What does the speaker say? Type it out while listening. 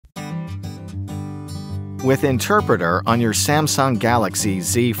With Interpreter on your Samsung Galaxy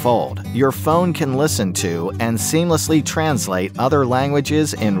Z Fold, your phone can listen to and seamlessly translate other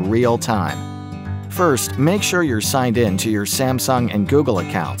languages in real time. First, make sure you're signed in to your Samsung and Google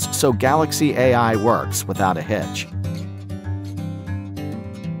accounts so Galaxy AI works without a hitch.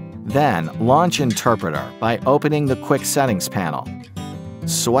 Then, launch Interpreter by opening the Quick Settings panel.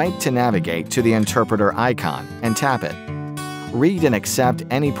 Swipe to navigate to the Interpreter icon and tap it. Read and accept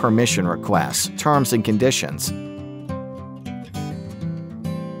any permission requests, terms and conditions,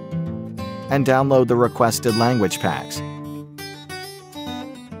 and download the requested language packs.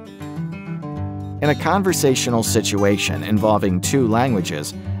 In a conversational situation involving two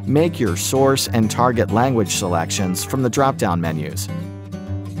languages, make your source and target language selections from the drop-down menus.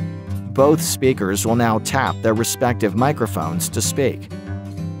 Both speakers will now tap their respective microphones to speak.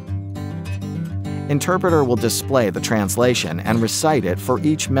 Interpreter will display the translation and recite it for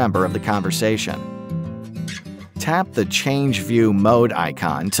each member of the conversation. Tap the Change View Mode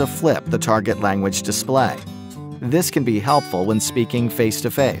icon to flip the target language display. This can be helpful when speaking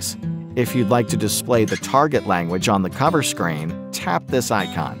face-to-face. If you'd like to display the target language on the cover screen, tap this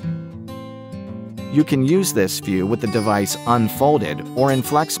icon. You can use this view with the device unfolded or in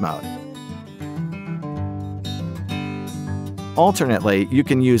flex mode. Alternately, you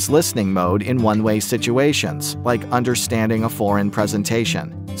can use listening mode in one-way situations, like understanding a foreign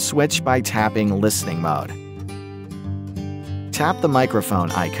presentation. Switch by tapping Listening mode. Tap the microphone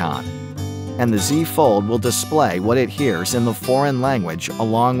icon, and the Z Fold will display what it hears in the foreign language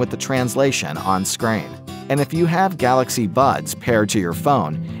along with the translation on screen. And if you have Galaxy Buds paired to your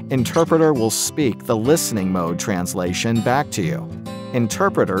phone, Interpreter will speak the listening mode translation back to you.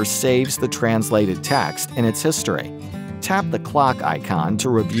 Interpreter saves the translated text in its history. Tap the clock icon to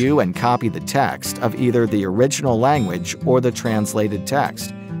review and copy the text of either the original language or the translated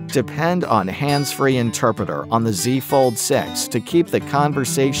text. Depend on hands-free Interpreter on the Z Fold6 to keep the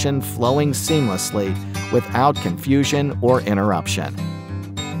conversation flowing seamlessly without confusion or interruption.